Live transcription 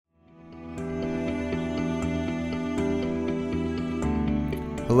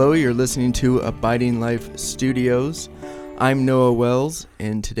Hello, you're listening to Abiding Life Studios. I'm Noah Wells,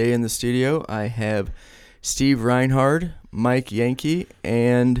 and today in the studio I have Steve Reinhard, Mike Yankee,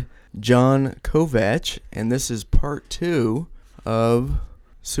 and John Kovach, and this is part 2 of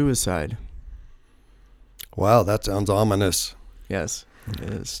suicide. Wow, that sounds ominous. Yes, it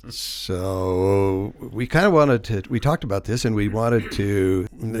is. So we kind of wanted to, we talked about this and we wanted to,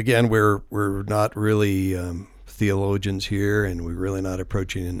 again, we're not really theologians here, and we're really not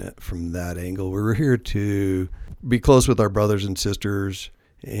approaching it from that angle. We're here to be close with our brothers and sisters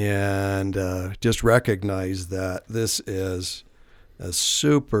and just recognize that this is a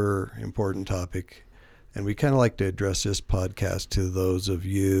super important topic, and we kind of like to address this podcast to those of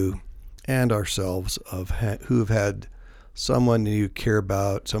you and ourselves who have had someone you care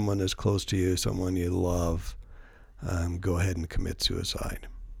about, someone that's close to you, someone you love, go ahead and commit suicide.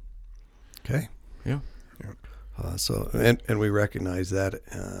 Okay? Yeah. And we recognize that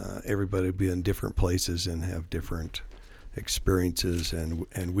everybody will be in different places and have different experiences,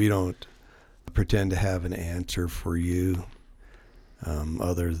 and we don't pretend to have an answer for you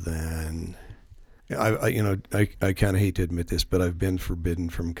other than I kind of hate to admit this, but I've been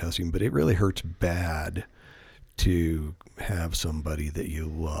forbidden from cussing, but it really hurts bad to have somebody that you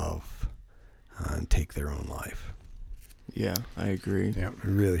love take their own life. Yeah, I agree. Yeah, it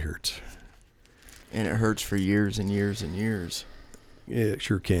really hurts. And it hurts for years and years and years. Yeah, it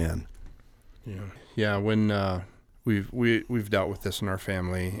sure can. Yeah. When we've dealt with this in our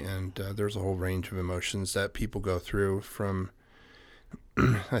family, and there's a whole range of emotions that people go through. From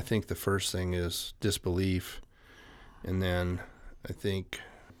I think the first thing is disbelief, and then I think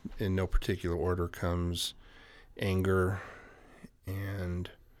in no particular order comes anger and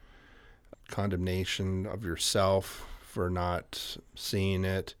condemnation of yourself for not seeing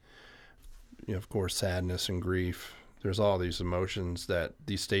it. Of course, sadness and grief. There's all these emotions,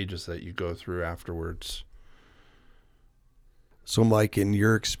 these stages that you go through afterwards. So, Mike, in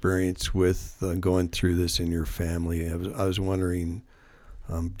your experience with going through this in your family, I was wondering,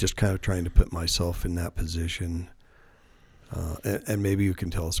 just kind of trying to put myself in that position, and maybe you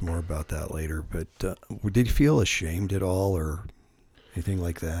can tell us more about that later, but did you feel ashamed at all or anything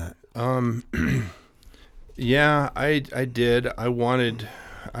like that? Yeah, I did.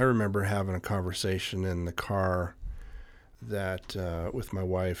 I remember having a conversation in the car that with my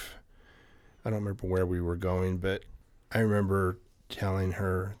wife. I don't remember where we were going, but I remember telling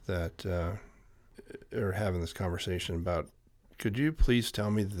her that, or having this conversation about, could you please tell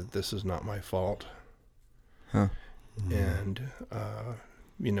me that this is not my fault? Huh. And,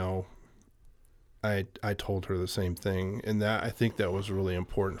 I told her the same thing, and that I think that was really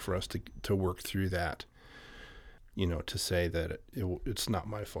important for us to work through that. To say that it's not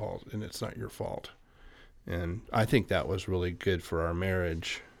my fault and it's not your fault. And I think that was really good for our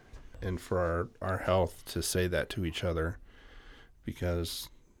marriage and for our health to say that to each other, because,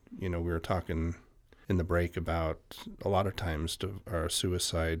 we were talking in the break about a lot of times our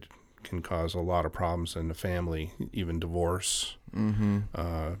suicide can cause a lot of problems in the family, even divorce,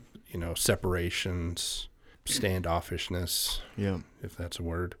 separations, standoffishness, if that's a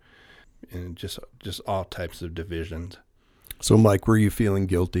word. And just all types of divisions. So, Mike, were you feeling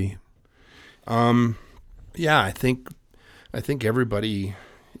guilty? Yeah, I think everybody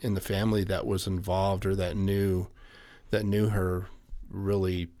in the family that was involved or that knew her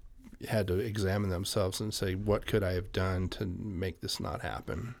really had to examine themselves and say, what could I have done to make this not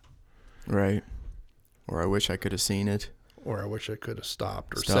happen? Right. Or I wish I could have seen it. Or I wish I could have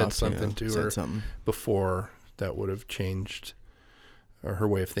stopped or said something to her before that would have changed her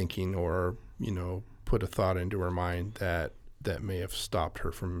way of thinking, or put a thought into her mind that may have stopped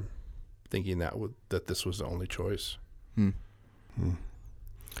her from thinking that this was the only choice.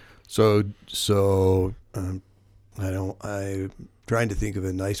 So I'm trying to think of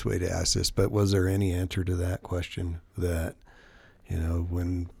a nice way to ask this, but was there any answer to that question that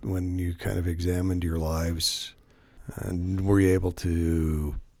when you kind of examined your lives, and were you able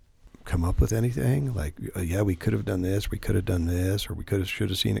to come up with anything like, we could have done this, we could have done this, or we should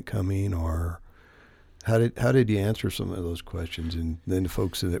have seen it coming? Or how did you answer some of those questions, and then the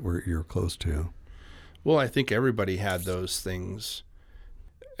folks that you're close to? Well, I think everybody had those things.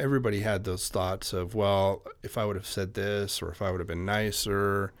 Everybody had those thoughts of, well, if I would have said this, or if I would have been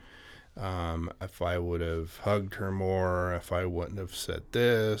nicer, if I would have hugged her more, if I wouldn't have said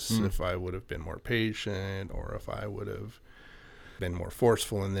this, if I would have been more patient, or if I would have been more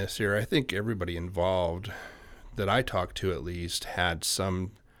forceful in this here. I think everybody involved that I talked to, at least, had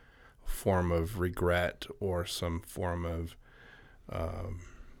some form of regret or some form of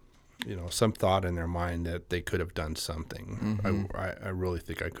some thought in their mind that they could have done something. Mm-hmm. I really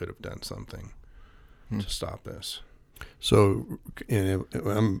think I could have done something to stop this. So,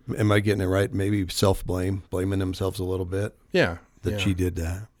 am I getting it right? Maybe self-blame, blaming themselves a little bit Yeah. that she did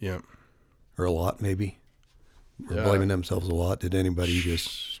that, Yeah. or a lot maybe, or Yeah. blaming themselves a lot. Did anybody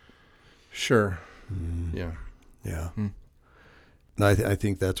just? Sure. Yeah. Yeah. And I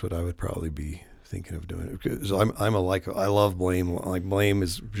think that's what I would probably be thinking of doing, because I love blame. Like blame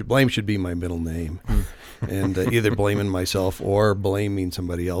should be my middle name, and either blaming myself or blaming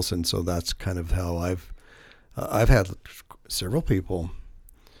somebody else. And so that's kind of how I've had several people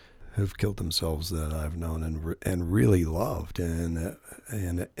who've killed themselves that I've known and really loved, and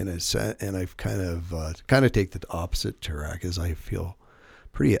I've kind of take the opposite track, as I feel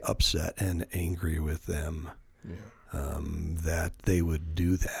pretty upset and angry with them that they would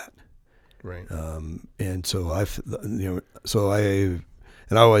do that. Right. And so I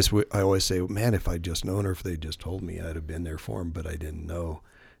always say, man, if I'd just known, or if they just told me, I'd have been there for them, but I didn't know.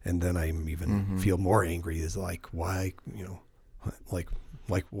 And then I even feel more angry. Is like, why,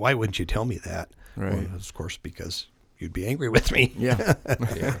 why wouldn't you tell me that? Right. Well, of course, because you'd be angry with me. Yeah.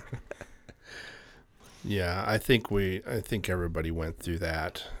 Yeah. Yeah. I think everybody went through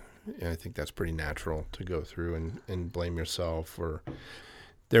that. And I think that's pretty natural to go through and blame yourself. Or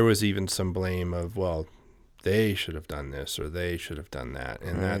there was even some blame of, well, they should have done this or they should have done that.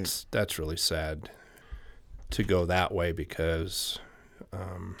 And Right. that's really sad to go that way, because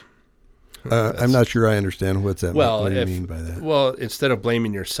I'm not sure I understand what do you mean by that? Well, instead of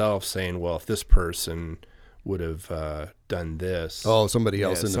blaming yourself, saying, well, if this person would have done this. Oh, somebody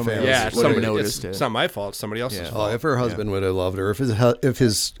else in the somebody family. else Yeah, would've somebody noticed it's it. not my fault. It's somebody else's Yeah. Oh, fault. if her husband would have loved her,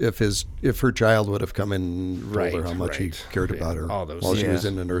 if her child would have come and told her how much he cared about her All those while she was things.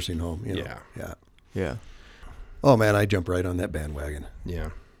 in the nursing home. Yeah. Yeah. Oh man, I jump right on that bandwagon. Yeah.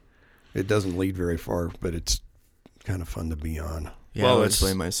 It doesn't lead very far, but it's kind of fun to be on. Yeah, Well, I would it's-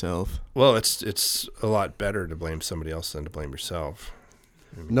 blame myself. Well, it's a lot better to blame somebody else than to blame yourself.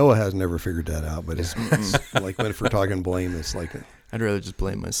 Noah has never figured that out, but it's like if we're talking blame, it's like, I'd rather just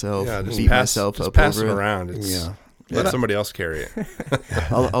blame myself. Yeah, just beat pass myself just up pass over it it. around. It's, yeah. Let But somebody else carry it.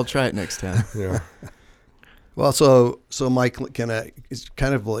 I'll try it next time. Yeah. Well, so Mike, it's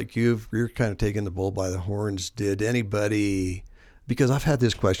kind of like you're kind of taking the bull by the horns. Did anybody, because I've had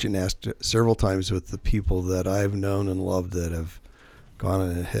this question asked several times with the people that I've known and loved that have gone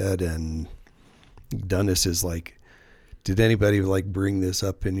ahead and done this, is like, did anybody like bring this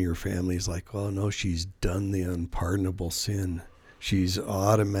up in your family? It's like, oh no, she's done the unpardonable sin. She's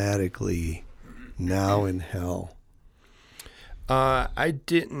automatically now in hell. I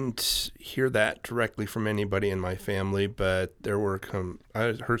didn't hear that directly from anybody in my family, but I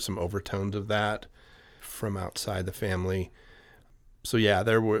heard some overtones of that from outside the family. So yeah,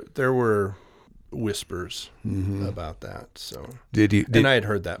 there were whispers about that. So and I had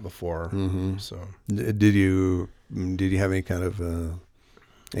heard that before. So Did you have any kind of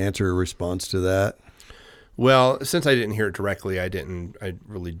answer or response to that? well, since I didn't hear it directly, I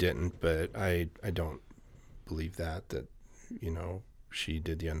really didn't. But I don't believe that she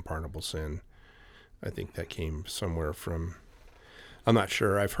did the unpardonable sin. I think that came somewhere from, I'm not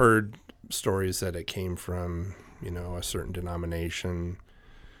sure. I've heard stories that it came from, a certain denomination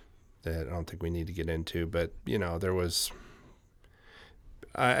that I don't think we need to get into, but there was,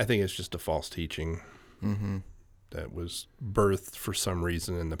 I think it's just a false teaching that was birthed for some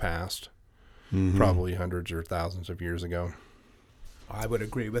reason in the past, probably hundreds or thousands of years ago. I would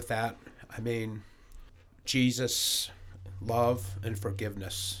agree with that. I mean, Jesus, love and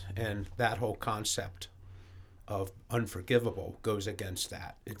forgiveness, and that whole concept of unforgivable goes against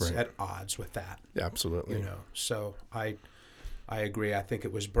that. It's Right. at odds with that, Absolutely. So I agree. I think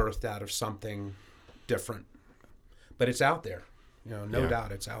it was birthed out of something different, but it's out there. No Yeah.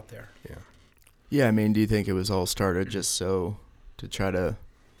 doubt it's out there. Yeah. Yeah, I mean, do you think it was all started just to try to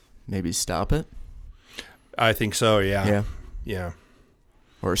maybe stop it? I think so. Yeah. Yeah. Yeah.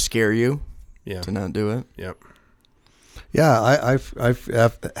 Or scare you Yeah. to not do it? Yep. Yeah,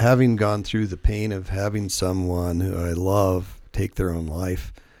 I've having gone through the pain of having someone who I love take their own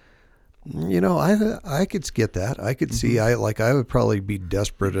life. I could get that. I could see. I would probably be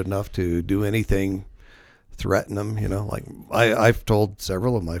desperate enough to do anything, threaten them. Like I've told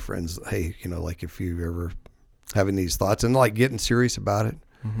several of my friends, hey, like if you ever having these thoughts and like getting serious about it.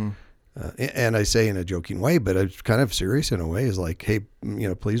 And I say in a joking way, but it's kind of serious in a way, is like, hey,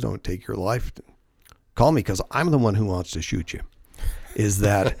 please don't take your life. Call me, because I'm the one who wants to shoot you. Is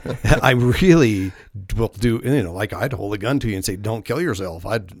that I really will do, like I'd hold a gun to you and say, don't kill yourself.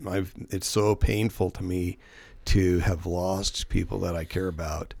 It's so painful to me to have lost people that I care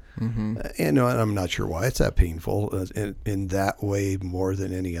about. Mm-hmm. And I'm not sure why it's that painful in that way more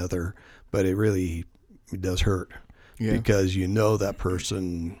than any other, but it really does hurt because you know that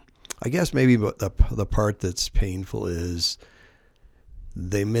person. I guess maybe the part that's painful is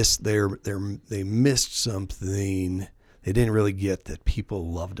they missed they missed something. They didn't really get that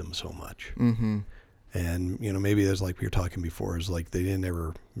people loved them so much. Mm-hmm. And, maybe there's like we were talking before, is like they didn't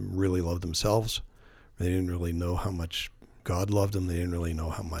ever really love themselves. They didn't really know how much God loved them. They didn't really know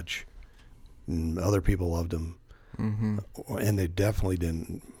how much other people loved them. Mm-hmm. And they definitely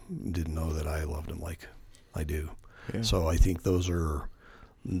didn't know that I loved them like I do. Yeah. So I think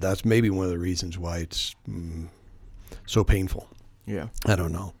that's maybe one of the reasons why it's so painful. Yeah. I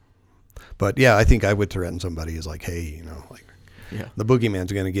don't know. But yeah, I think I would threaten somebody as like, hey, the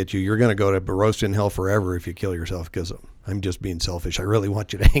boogeyman's going to get you. You're going to go to roast in hell forever if you kill yourself because I'm just being selfish. I really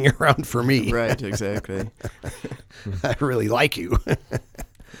want you to hang around for me. Right, exactly. I really like you.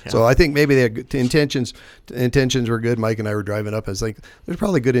 So I think maybe the intentions were good. Mike and I were driving up. I was like, there's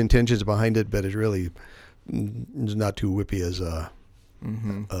probably good intentions behind it, but it really is not too whippy as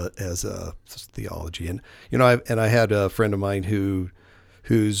a theology. And I had a friend of mine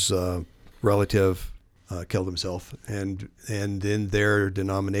whose relative killed himself, and in their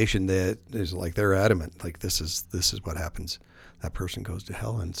denomination, that is like they're adamant, like this is what happens. That person goes to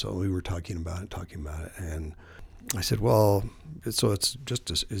hell. And so we were talking about it, and I said, well, so it's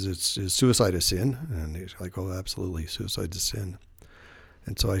just is suicide a sin? And he's like, oh, absolutely, suicide's a sin.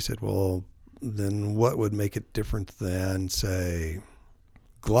 And so I said, well, then what would make it different than, say,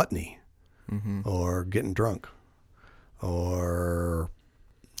 gluttony, or getting drunk, or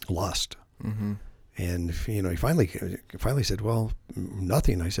lust? Mm-hmm. And he finally said, well,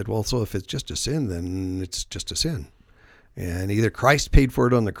 nothing. I said, well, so if it's just a sin, then it's just a sin. And either Christ paid for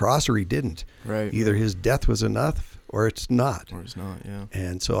it on the cross or he didn't. Right. Either his death was enough or it's not. Or it's not, yeah.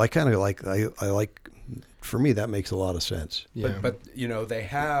 And so I kind of like, for me, that makes a lot of sense. Yeah. But they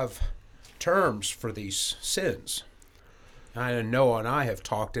have terms for these sins. I know Noah and I have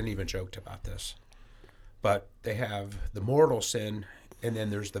talked and even joked about this. But they have the mortal sin, and then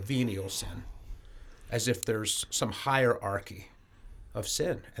there's the venial sin, as if there's some hierarchy of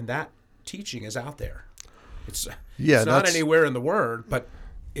sin. And that teaching is out there. It's not anywhere in the Word, but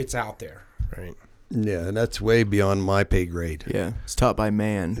it's out there. Right. Yeah, and that's way beyond my pay grade. Yeah, it's taught by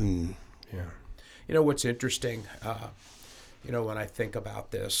man. Yeah. What's interesting, when I think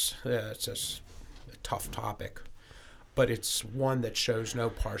about this, it's just a tough topic, but it's one that shows no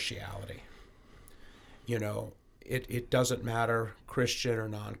partiality. It doesn't matter Christian or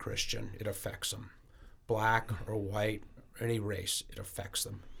non-Christian, it affects them. Black or white, any race, it affects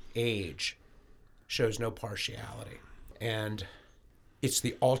them. Age shows no partiality. And it's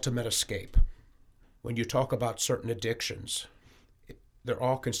the ultimate escape. When you talk about certain addictions, they're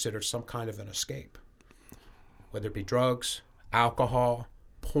all considered some kind of an escape. Whether it be drugs, alcohol,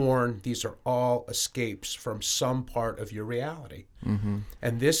 porn, these are all escapes from some part of your reality. Mm-hmm.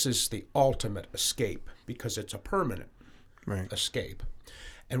 And this is the ultimate escape because it's a permanent Right. escape.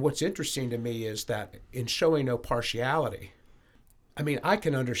 And what's interesting to me is that in showing no partiality, I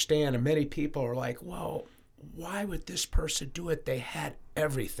can understand, and many people are like, well, why would this person do it? They had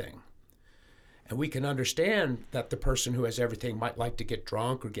everything. And we can understand that the person who has everything might like to get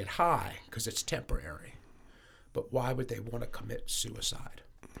drunk or get high because it's temporary. But why would they want to commit suicide?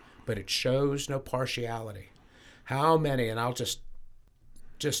 But it shows no partiality. How many, and I'll just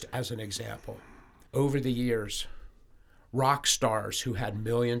as an example, over the years, rock stars who had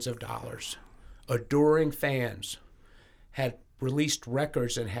millions of dollars, adoring fans, had released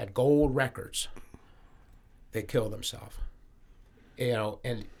records and had gold records, they kill themselves.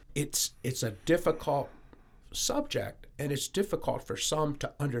 And it's a difficult subject, and it's difficult for some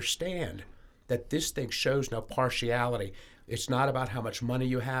to understand that this thing shows no partiality. It's not about how much money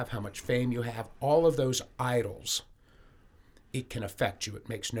you have, how much fame you have, all of those idols. It can affect you. It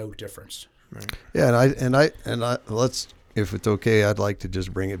makes no difference. Right. Yeah, and I let's, if it's okay, I'd like to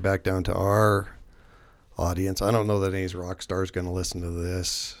just bring it back down to our audience. I don't know that any rock star is going to listen to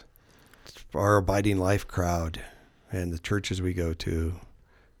this. It's our Abiding Life crowd and the churches we go to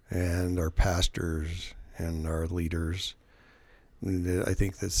and our pastors and our leaders. And I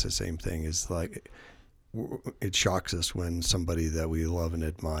think that's the same thing. Is like it shocks us when somebody that we love and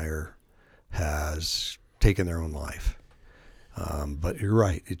admire has taken their own life. But you're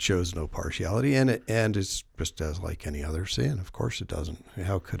right; it shows no partiality, and it's just as like any other sin. Of course, it doesn't.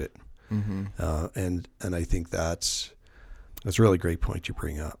 How could it? Mm-hmm. And I think that's a really great point you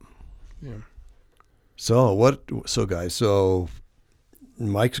bring up. Yeah. So guys,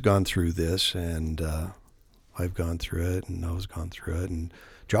 Mike's gone through this, and I've gone through it, and Noah's gone through it, and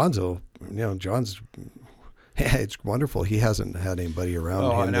John's it's wonderful. He hasn't had anybody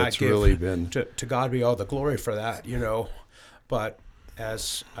around him and that's I give really been. To God be all the glory for that, But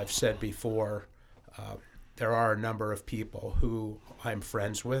as I've said before, there are a number of people who I'm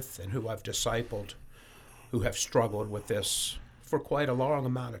friends with and who I've discipled who have struggled with this for quite a long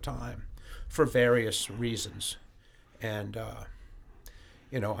amount of time for various reasons. And,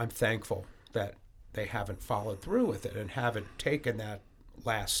 I'm thankful that they haven't followed through with it and haven't taken that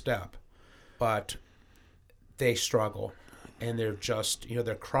last step. But they struggle, and they're just,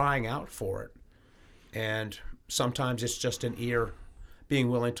 they're crying out for it. And sometimes it's just an ear, being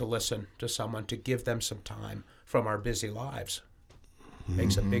willing to listen to someone, to give them some time from our busy lives.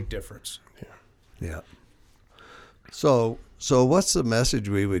 Makes a big difference. Yeah. So what's the message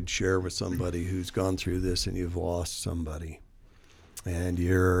we would share with somebody who's gone through this and you've lost somebody, and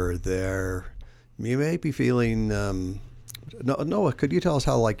you're there? You may be feeling. Noah, could you tell us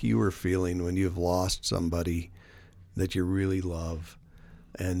how you were feeling when you've lost somebody that you really love,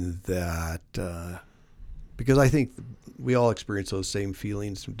 and that because I think we all experience those same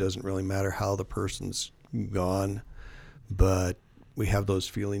feelings. It doesn't really matter how the person's gone, but we have those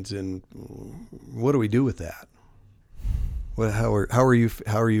feelings. And what do we do with that? How are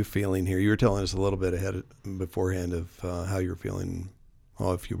you feeling here? You were telling us a little bit beforehand of how you were feeling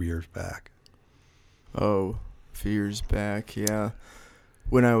a few years back. Oh, a few years back, yeah.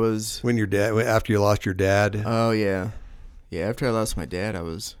 After you lost your dad. Oh yeah, after I lost my dad, I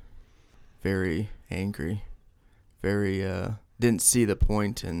was very angry, very didn't see the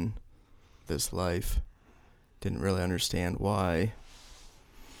point in this life. Didn't really understand why.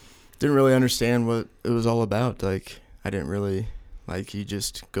 Didn't really understand what it was all about. I didn't really, you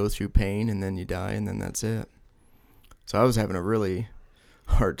just go through pain and then you die and then that's it. So I was having a really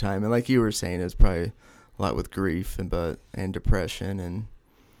hard time. And like you were saying, it's probably a lot with grief and depression.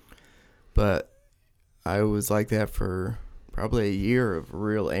 But I was like that for probably a year of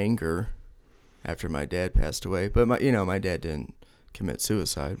real anger after my dad passed away. But my dad didn't commit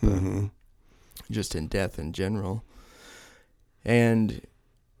suicide, but just in death in general. And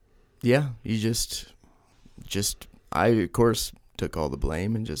yeah, you just I, of course, took all the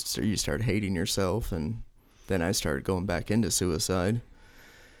blame and you start hating yourself, and then I started going back into suicide.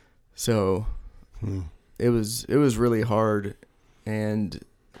 So it was really hard. And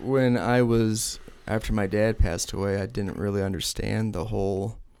when after my dad passed away, I didn't really understand the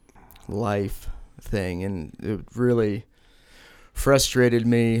whole life thing, and it really frustrated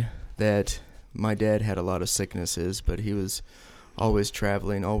me that my dad had a lot of sicknesses, but he was always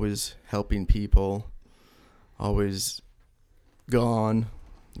traveling, always helping people, always gone,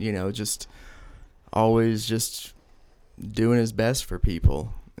 just always just doing his best for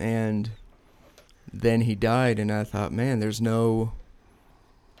people. And then he died, and I thought, man, there's no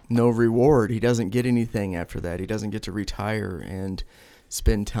reward. He doesn't get anything after that. He doesn't get to retire and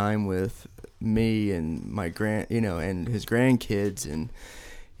spend time with me and my and his grandkids, and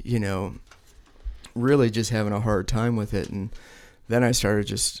really just having a hard time with it. And then I started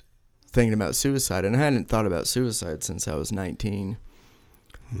just thinking about suicide, and I hadn't thought about suicide since I was 19.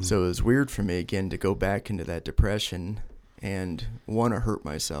 So it was weird for me again to go back into that depression and want to hurt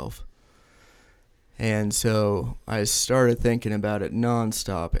myself. And so I started thinking about it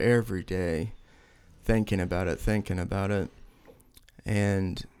nonstop every day, thinking about it.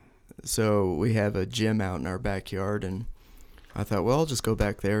 And so we have a gym out in our backyard, and I thought, well, I'll just go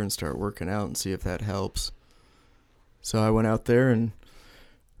back there and start working out and see if that helps. So I went out there, and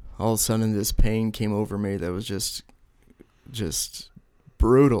all of a sudden this pain came over me that was just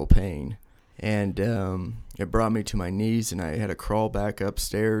brutal pain. And it brought me to my knees, and I had to crawl back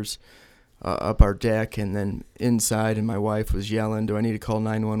upstairs, up our deck, and then inside, and my wife was yelling, do I need to call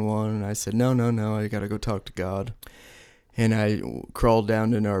 911? And I said, no, I got to go talk to God. And I crawled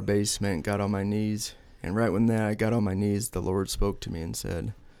down into our basement, got on my knees, and right when I got on my knees, the Lord spoke to me and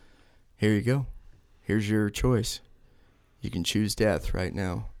said, here you go. Here's your choice. You can choose death right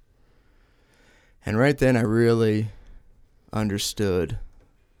now. And right then I really understood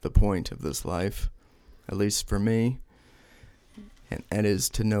the point of this life, at least for me, and that is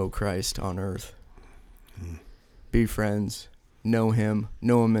to know Christ on earth. Be friends, know him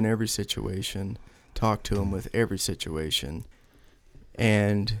in every situation, talk to him with every situation.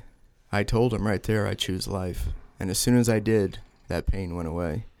 And I told him right there, I choose life. And as soon as I did, that pain went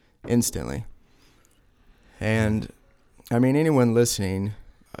away instantly. And anyone listening,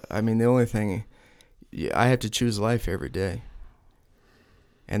 the only thing, I have to choose life every day.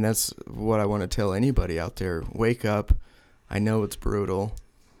 And that's what I want to tell anybody out there. Wake up. I know it's brutal,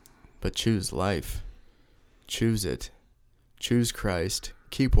 but choose life. choose it. Choose Christ.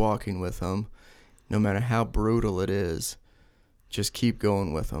 Keep walking with him. No matter how brutal it is, just keep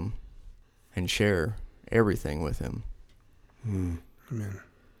going with him and share everything with him. Amen.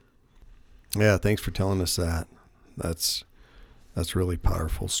 Yeah, thanks for telling us that. That's really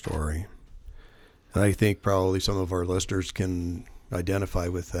powerful story. And I think probably some of our listeners can identify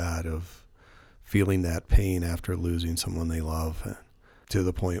with that, of feeling that pain after losing someone they love, to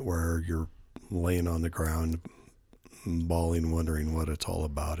the point where you're laying on the ground bawling, wondering what it's all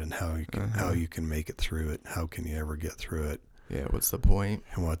about and how you can make it through it. How can you ever get through it? Yeah, what's the point?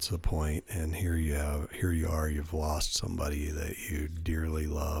 And what's the point? And here you are, you've lost somebody that you dearly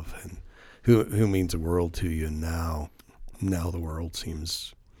love and who means the world to you. Now the world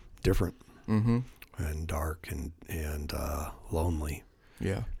seems different and dark and lonely.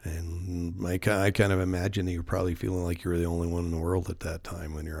 Yeah. And I kind of imagine that you're probably feeling like you're the only one in the world at that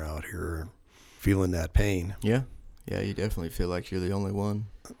time when you're out here feeling that pain. Yeah. Yeah, you definitely feel like you're the only one.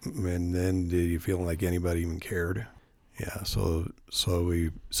 And then did you feel like anybody even cared? Yeah. So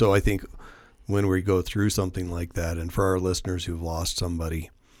I think when we go through something like that, and for our listeners who've lost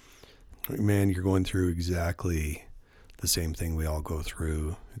somebody, man, you're going through exactly the same thing we all go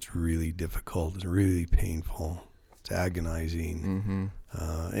through. It's really difficult. It's really painful. It's agonizing.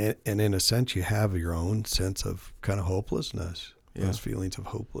 And in a sense, you have your own sense of kind of hopelessness, those feelings of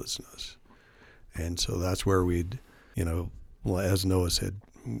hopelessness. And so that's where we'd, as Noah said,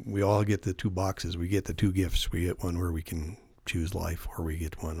 we all get the two boxes. We get the two gifts. We get one where we can choose life, or we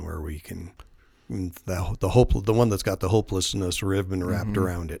get one where we can, the one that's got the hopelessness ribbon wrapped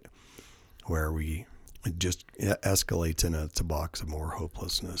around it, where it just escalates and it's a box of more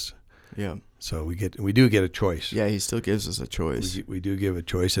hopelessness. Yeah. So we do get a choice. Yeah, he still gives us a choice. We do give a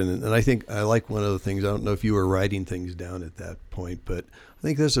choice. And I think I like one of the things, I don't know if you were writing things down at that point, but I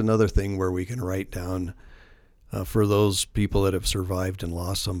think there's another thing where we can write down, for those people that have survived and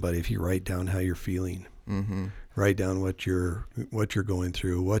lost somebody, if you write down how you're feeling, write down what you're going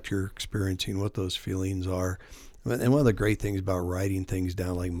through, what you're experiencing, what those feelings are. And one of the great things about writing things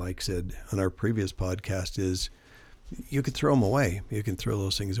down, like Mike said on our previous podcast, is you can throw them away. You can throw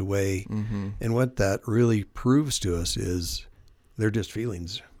those things away. And what that really proves to us is they're just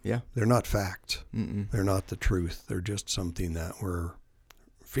feelings. Yeah. They're not facts. They're not the truth. They're just something that we're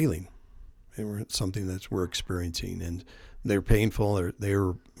feeling. And something that we're experiencing. And they're painful.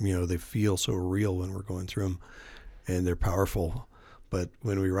 They feel so real when we're going through them. And they're powerful. But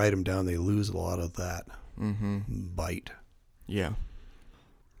when we write them down, they lose a lot of that bite. Yeah.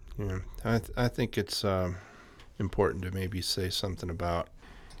 Yeah. I think it's important to maybe say something about.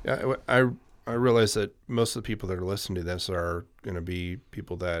 I realize that most of the people that are listening to this are going to be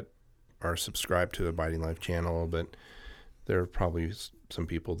people that are subscribed to the Abiding Life channel, but there are probably some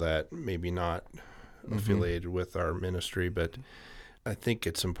people that maybe not affiliated with our ministry. But I think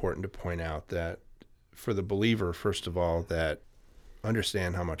it's important to point out that for the believer, first of all, that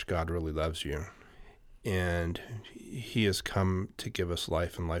understand how much God really loves you, and He has come to give us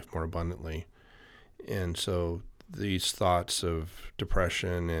life and life more abundantly. And so these thoughts of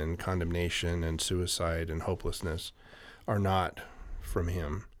depression and condemnation and suicide and hopelessness are not from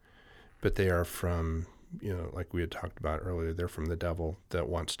Him, but they are from, like we had talked about earlier, they're from the devil that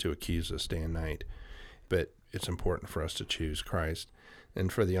wants to accuse us day and night. But it's important for us to choose Christ.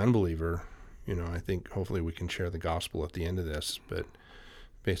 And for the unbeliever, I think hopefully we can share the gospel at the end of this, but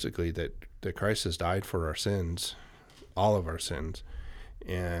basically that Christ has died for our sins, all of our sins,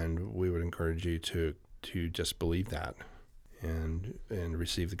 and we would encourage you to just believe that and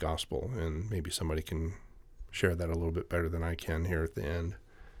receive the gospel. And maybe somebody can share that a little bit better than I can here at the end.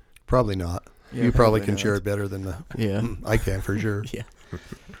 Probably not. Yeah, you probably can share it better than I can for sure.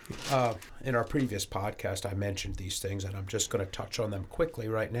 Yeah. In our previous podcast, I mentioned these things, and I'm just going to touch on them quickly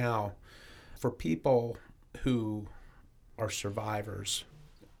right now. For people who are survivors,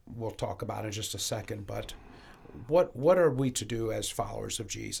 we'll talk about in just a second, but what are we to do as followers of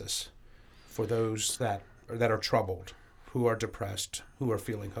Jesus for those that are troubled, who are depressed, who are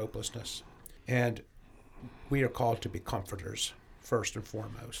feeling hopelessness? And we are called to be comforters, first and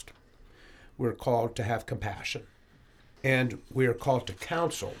foremost. We're called to have compassion. And we are called to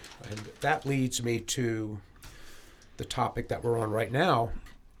counsel. And that leads me to the topic that we're on right now,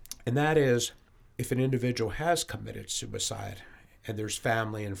 and that is, if an individual has committed suicide and there's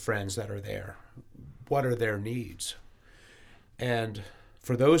family and friends that are there, what are their needs? And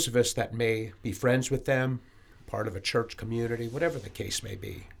for those of us that may be friends with them, part of a church community, whatever the case may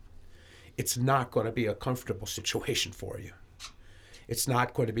be, it's not going to be a comfortable situation for you. It's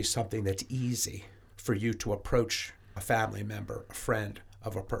not going to be something that's easy for you to approach a family member, a friend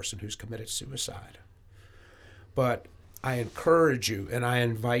of a person who's committed suicide. But I encourage you and I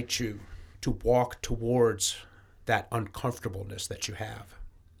invite you to walk towards that uncomfortableness that you have.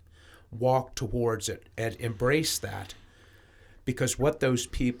 Walk towards it and embrace that, because what those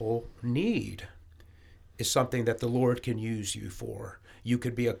people need is something that the Lord can use you for. You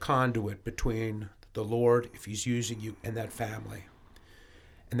could be a conduit between the Lord, if he's using you, and that family.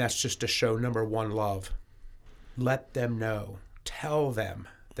 And that's just to show, number one, love. Let them know. Tell them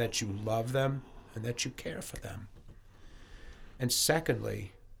that you love them and that you care for them. And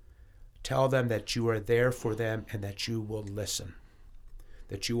secondly, tell them that you are there for them and that you will listen.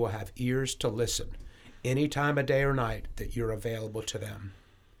 That you will have ears to listen any time of day or night, that you're available to them,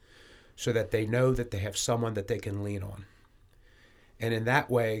 so that they know that they have someone that they can lean on. And in that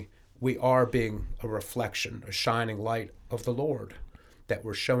way, we are being a reflection, a shining light of the Lord, that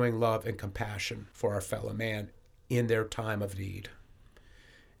we're showing love and compassion for our fellow man in their time of need.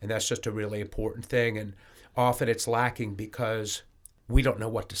 And that's just a really important thing. And often it's lacking because we don't know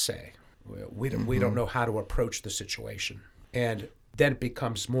what to say. We don't know how to approach the situation. And then it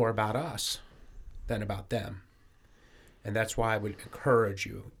becomes more about us than about them. And that's why I would encourage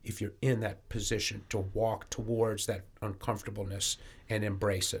you, if you're in that position, to walk towards that uncomfortableness and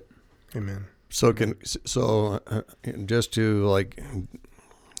embrace it. Amen. So just to like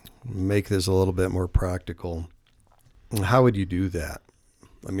make this a little bit more practical, how would you do that?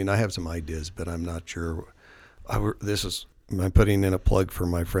 I mean, I have some ideas, but I'm not sure. I'm putting in a plug for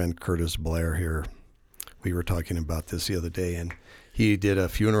my friend Curtis Blair here. We were talking about this the other day, and he did a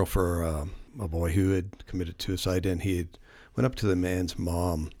funeral for a boy who had committed suicide, and he went up to the man's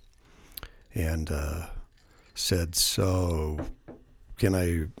mom and said, "So, can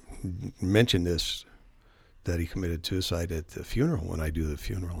I mention this, that he committed suicide at the funeral when I do the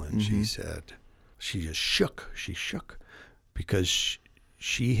funeral?" And she said, she just shook. She shook because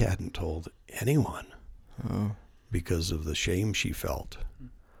she hadn't told anyone because of the shame she felt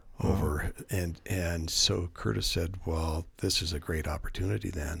over. And so Curtis said, "Well, this is a great opportunity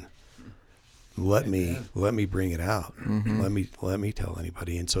then. Let me bring it out. Let me tell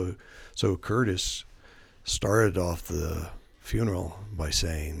anybody." And so Curtis started off the funeral by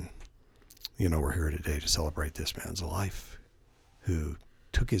saying, "We're here today to celebrate this man's life who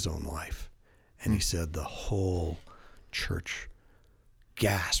took his own life." And he said the whole church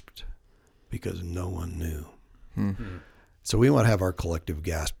gasped because no one knew. So we want to have our collective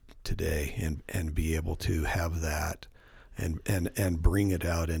gasp today and be able to have that and bring it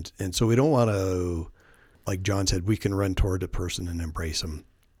out. And so we don't want to, like John said, we can run toward a person and embrace them,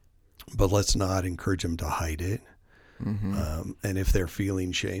 but let's not encourage them to hide it. And if they're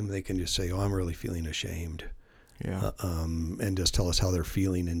feeling shame, they can just say, "Oh, I'm really feeling ashamed." Yeah. And just tell us how they're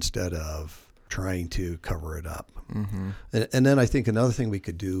feeling instead of trying to cover it up. And then I think another thing we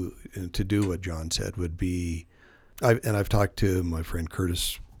could do to do what John said would be, I've talked to my friend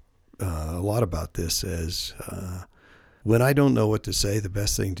Curtis a lot about this, as when I don't know what to say, the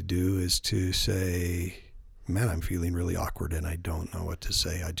best thing to do is to say, "Man, I'm feeling really awkward and I don't know what to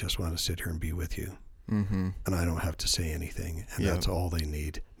say. I just want to sit here and be with you." And I don't have to say anything. And that's all they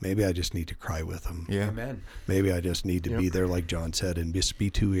need. Maybe I just need to cry with them. Yeah. Amen. Maybe I just need to be there, like John said, and just be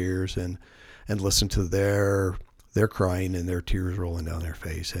two ears and listen to their crying and their tears rolling down their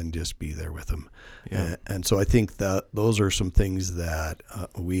face and just be there with them. Yeah. And so I think that those are some things that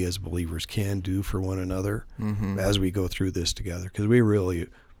we as believers can do for one another as we go through this together, because we really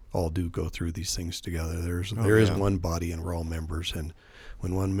all do go through these things together. There is one body and we're all members, and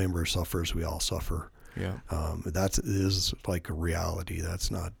when one member suffers, we all suffer. Yeah. That is like a reality.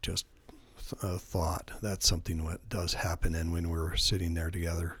 That's not just a thought. That's something that does happen. And when we're sitting there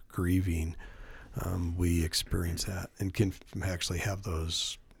together grieving, we experience that and can actually have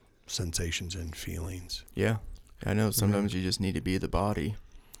those sensations and feelings. Yeah. I know sometimes you just need to be the body.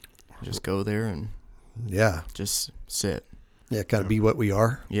 Just go there and just sit. Yeah, kind of be what we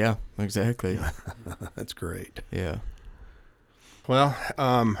are. Yeah, exactly. That's great. Yeah. Well,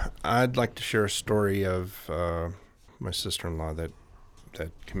 I'd like to share a story of my sister-in-law that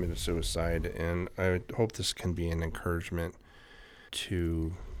committed suicide, and I hope this can be an encouragement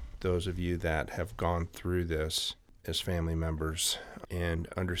to those of you that have gone through this as family members and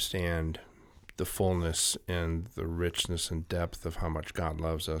understand the fullness and the richness and depth of how much God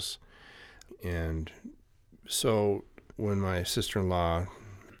loves us. And so when my sister-in-law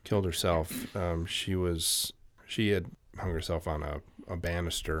killed herself, she had hung herself on a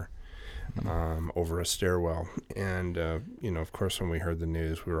banister over a stairwell. And, of course, when we heard the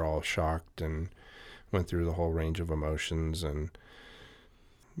news, we were all shocked and went through the whole range of emotions. And,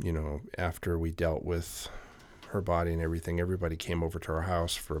 after we dealt with her body and everything, everybody came over to our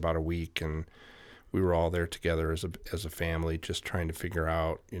house for about a week, and we were all there together as a family, just trying to figure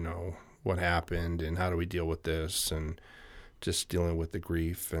out, what happened and how do we deal with this, and just dealing with the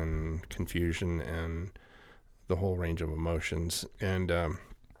grief and confusion and the whole range of emotions. And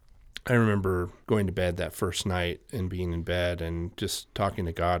I remember going to bed that first night and being in bed and just talking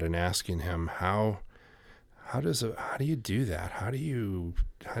to God and asking him, how do you do that? How do you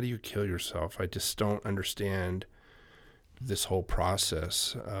kill yourself? I just don't understand this whole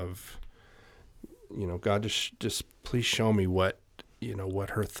process of, God, just please show me what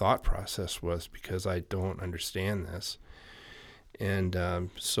her thought process was, because I don't understand this. And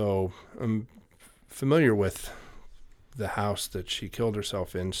so I'm familiar with the house that she killed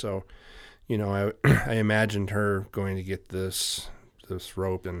herself in. So, I imagined her going to get this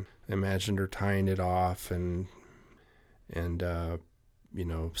rope, and I imagined her tying it off and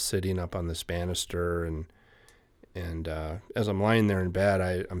sitting up on this banister. And as I'm lying there in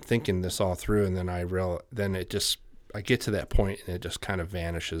bed, I'm thinking this all through, and then I get to that point and it just kind of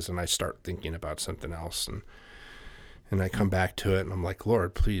vanishes, and I start thinking about something else, and I come back to it, and I'm like,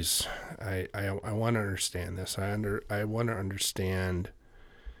 Lord, please, I want to understand this. I want to understand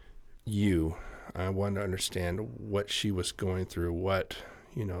you. I want to understand what she was going through, what,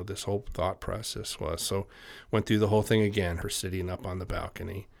 this whole thought process was. So went through the whole thing again, her sitting up on the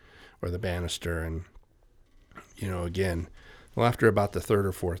balcony or the banister. And, again, well, after about the third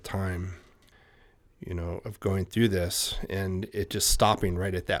or fourth time, of going through this, and it just stopping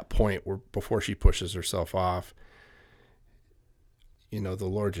right at that point where before she pushes herself off, the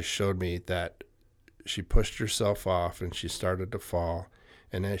Lord just showed me that she pushed herself off and she started to fall.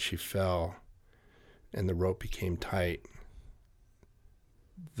 And as she fell and the rope became tight,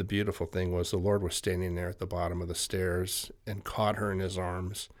 the beautiful thing was the Lord was standing there at the bottom of the stairs and caught her in his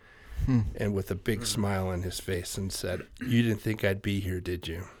arms and with a big smile on his face and said, "You didn't think I'd be here, did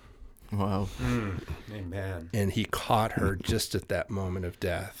you?" Wow. Amen. And he caught her just at that moment of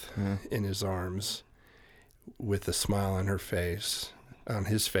death in his arms with a smile on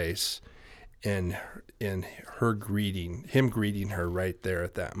his face, and him greeting her right there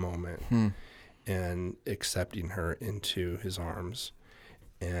at that moment and accepting her into his arms.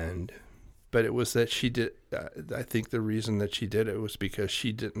 But it was that she did, I think the reason that she did it was because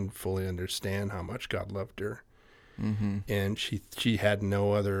she didn't fully understand how much God loved her. Mm-hmm. And she had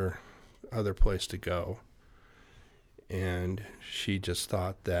no other place to go. And she just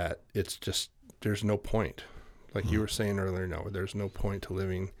thought that there's no point. Like you were saying earlier, no, there's no point to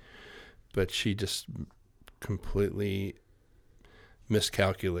living. But she just completely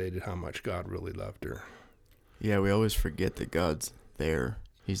miscalculated how much God really loved her. Yeah, we always forget that God's there.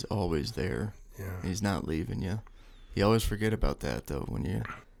 He's always there. Yeah. He's not leaving you. You always forget about that, though, when you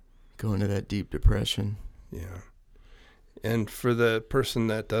go into that deep depression. Yeah. And for the person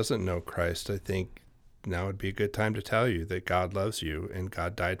that doesn't know Christ, I think now would be a good time to tell you that God loves you and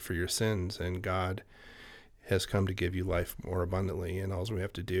God died for your sins and God has come to give you life more abundantly. And all we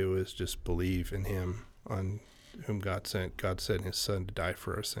have to do is just believe in him, on whom God sent. God sent his son to die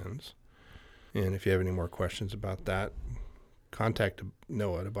for our sins. And if you have any more questions about that, contact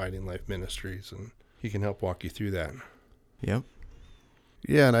Noah at Abiding Life Ministries, and he can help walk you through that. Yep.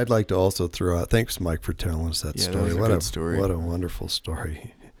 Yeah, and I'd like to also throw out, thanks, Mike, for telling us that story. That was a good story. What a wonderful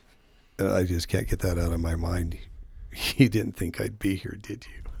story. I just can't get that out of my mind. You didn't think I'd be here, did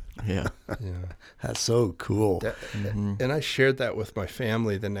you? Yeah. Yeah. That's so cool. And I shared that with my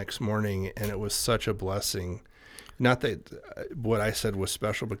family the next morning, and it was such a blessing. Not that what I said was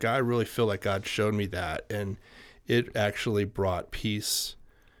special, but I really feel like God showed me that, and it actually brought peace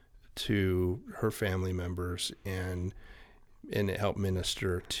to her family members, and it helped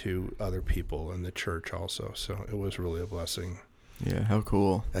minister to other people in the church also. So it was really a blessing. Yeah, how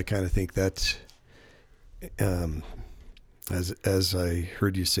cool. I kind of think that's, as I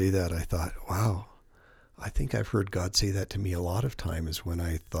heard you say that, I thought, wow, I think I've heard God say that to me a lot of times when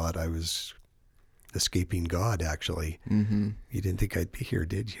I thought I was escaping God, actually. Mm-hmm. You didn't think I'd be here,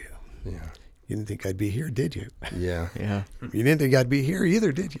 did you? Yeah. You didn't think I'd be here, did you? Yeah. Yeah. You didn't think I'd be here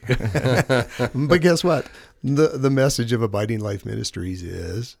either, did you? But guess what? The message of Abiding Life Ministries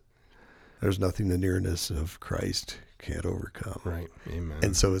is there's nothing the nearness of Christ can't overcome. Right. Amen.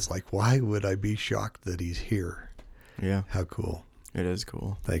 And so it's like, why would I be shocked that he's here? Yeah. How cool. It is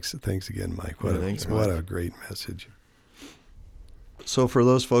cool. Thanks again, Mike. Thanks, what Mike. a great message. So for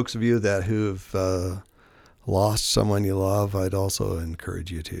those folks of you who've lost someone you love, I'd also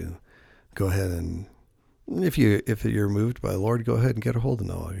encourage you to go ahead and, if you're moved by the Lord, go ahead and get a hold of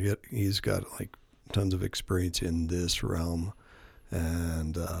Noah. He's got like tons of experience in this realm,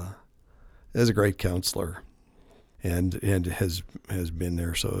 and is a great counselor. and has been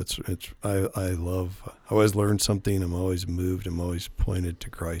there. So I always learn something. I'm always moved. I'm always pointed to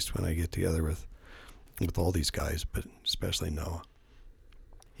Christ when I get together with all these guys, but especially Noah.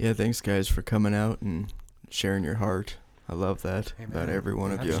 Yeah, thanks guys for coming out and sharing your heart. I love that about every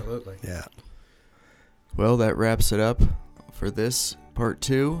one of you. Absolutely. Yeah. Well, that wraps it up for this part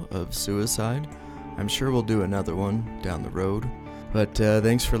 2 of suicide. I'm sure we'll do another one down the road. But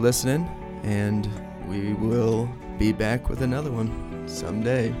thanks for listening, and we will be back with another one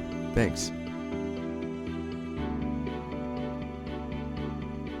someday. Thanks.